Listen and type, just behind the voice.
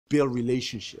build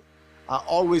relationship. I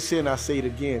always say, and I say it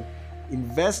again,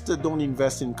 investors don't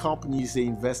invest in companies, they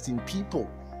invest in people.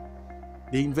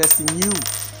 They invest in you,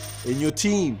 in your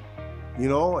team, you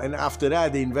know, and after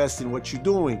that, they invest in what you're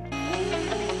doing.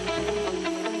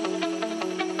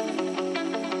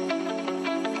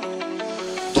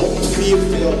 Don't fear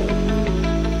failure.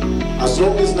 As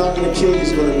long as it's not going to kill you,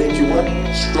 it's going to make you what?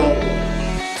 Stronger.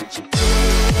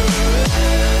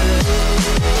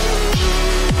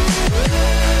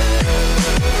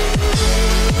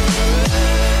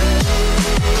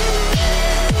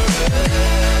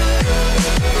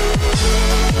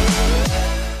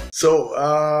 So,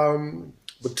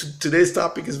 but today's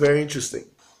topic is very interesting.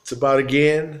 It's about,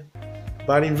 again,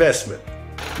 about investment.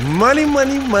 Money,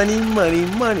 money, money, money,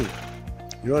 money.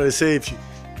 You know what they say, if you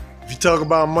talk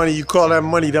about money, you call that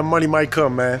money might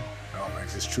come, man. I don't know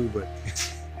if it's true, but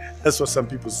that's what some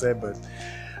people say. But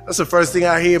that's the first thing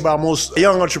I hear about most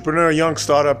young entrepreneur, young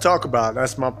startup talk about.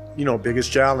 That's my,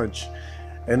 biggest challenge.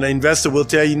 And the investor will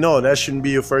tell you, no, that shouldn't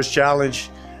be your first challenge.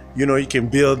 You know, you can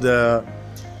build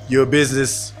your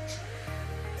business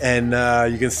and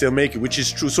you can still make it, which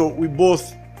is true. So we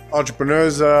both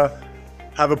entrepreneurs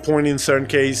have a point in certain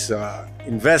case.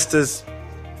 Investors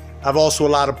have also a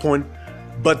lot of point.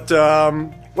 But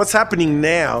what's happening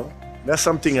now, that's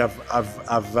something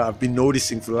I've been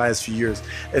noticing for the last few years.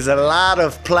 There's a lot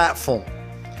of platform,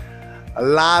 a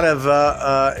lot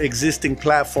of existing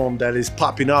platform that is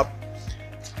popping up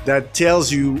that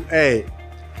tells you, hey,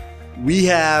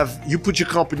 you put your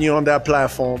company on that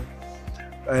platform,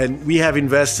 and we have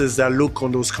investors that look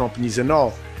on those companies and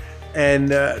all. And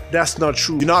that's not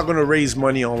true. You're not going to raise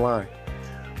money online.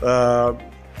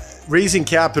 Raising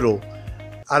capital,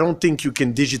 I don't think you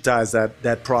can digitize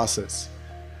that process.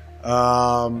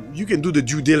 You can do the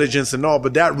due diligence and all,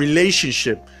 but that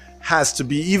relationship has to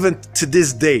be, even to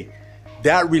this day,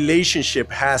 that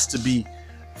relationship has to be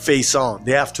face on.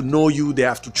 They have to know you, they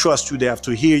have to trust you, they have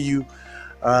to hear you.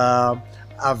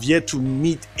 I've yet to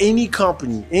meet any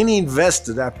company, any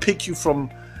investor that pick you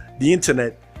from the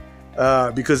internet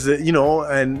because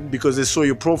because they saw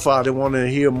your profile, they want to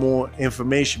hear more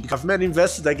information. I've met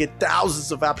investors that get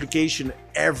thousands of applications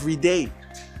every day,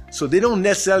 so they don't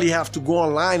necessarily have to go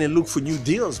online and look for new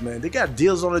deals, man. They got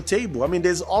deals on the table. I mean,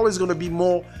 there's always going to be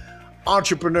more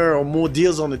entrepreneur or more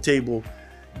deals on the table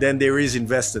than there is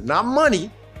investor. Not money.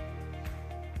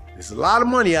 There's a lot of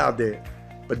money out there.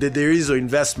 But there is an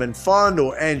investment fund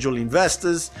or angel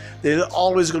investors. There's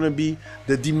always going to be,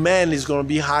 the demand is going to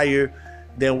be higher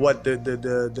than what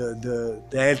the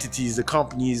entities, the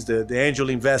companies, the angel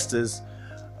investors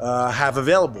have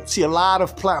available. See a lot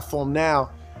of platform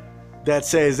now that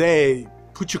says, hey,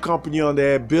 put your company on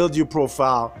there, build your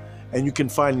profile, and you can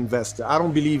find investor. I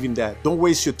don't believe in that. Don't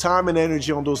waste your time and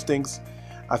energy on those things.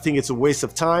 I think it's a waste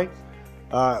of time.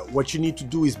 What you need to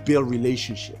do is build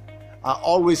relationship. I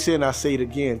always say, and I say it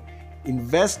again,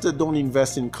 investors don't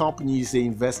invest in companies, they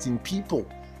invest in people.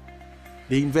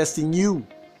 They invest in you,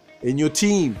 in your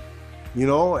team,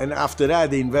 and after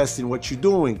that, they invest in what you're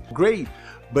doing. Great,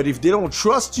 but if they don't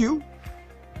trust you,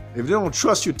 if they don't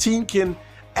trust your team can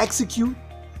execute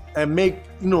and make,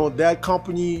 that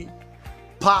company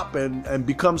pop and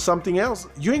become something else,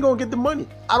 you ain't gonna get the money.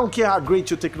 I don't care how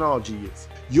great your technology is.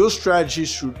 Your strategy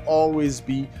should always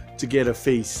be to get a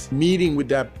face meeting with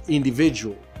that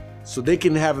individual so they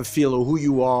can have a feel of who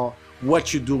you are,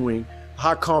 what you're doing,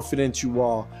 how confident you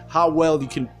are, how well you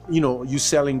can, you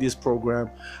selling this program,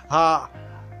 how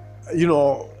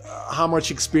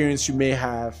much experience you may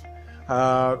have,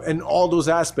 and all those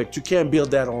aspects. You can't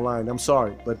build that online, I'm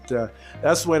sorry, but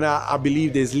that's when I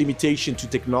believe there's limitation to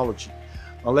technology.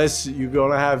 Unless you're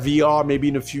gonna have VR maybe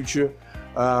in the future,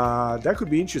 that could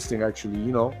be interesting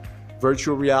actually,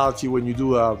 virtual reality when you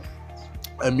do a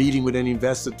meeting with an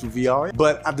investor to VR.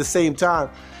 But at the same time,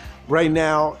 right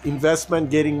now, investment,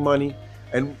 getting money,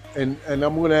 and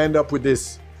I'm gonna end up with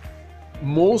this.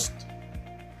 Most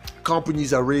companies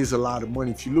that raise a lot of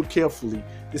money, if you look carefully,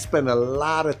 they spend a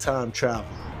lot of time traveling,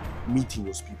 meeting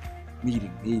those people,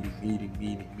 meeting.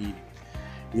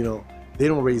 They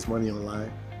don't raise money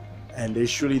online, and they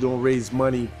surely don't raise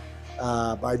money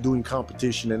by doing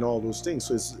competition and all those things.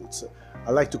 So I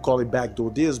like to call it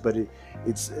backdoor deals, but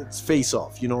it's face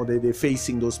off. They're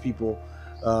facing those people,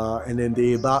 and then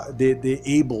they're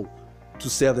able to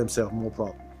sell themselves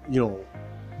more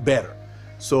better.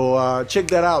 So check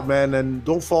that out, man, and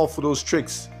don't fall for those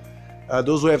tricks.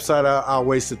 Those websites are a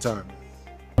waste of time.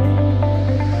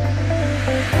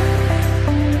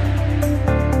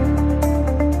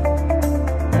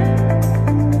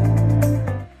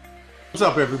 What's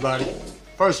up, everybody?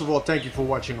 First of all, thank you for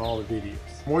watching all the videos.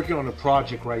 I'm working on a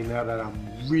project right now that I'm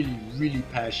really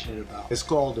passionate about. It's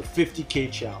called the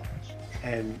 50K Challenge.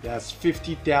 And that's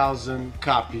 50,000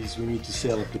 copies we need to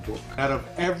sell of the book. Out of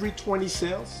every 20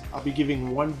 sales, I'll be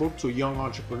giving one book to a young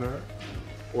entrepreneur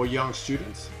or young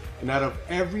students. And out of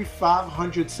every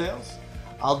 500 sales,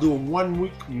 I'll do a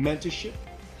 1-week mentorship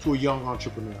to a young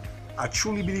entrepreneur. I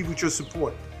truly believe with your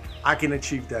support, I can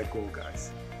achieve that goal,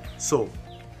 guys. So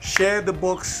share the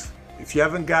books. If you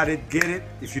haven't got it, get it.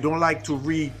 If you don't like to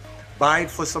read, buy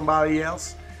it for somebody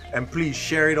else. And please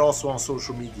share it also on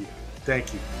social media.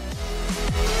 Thank you.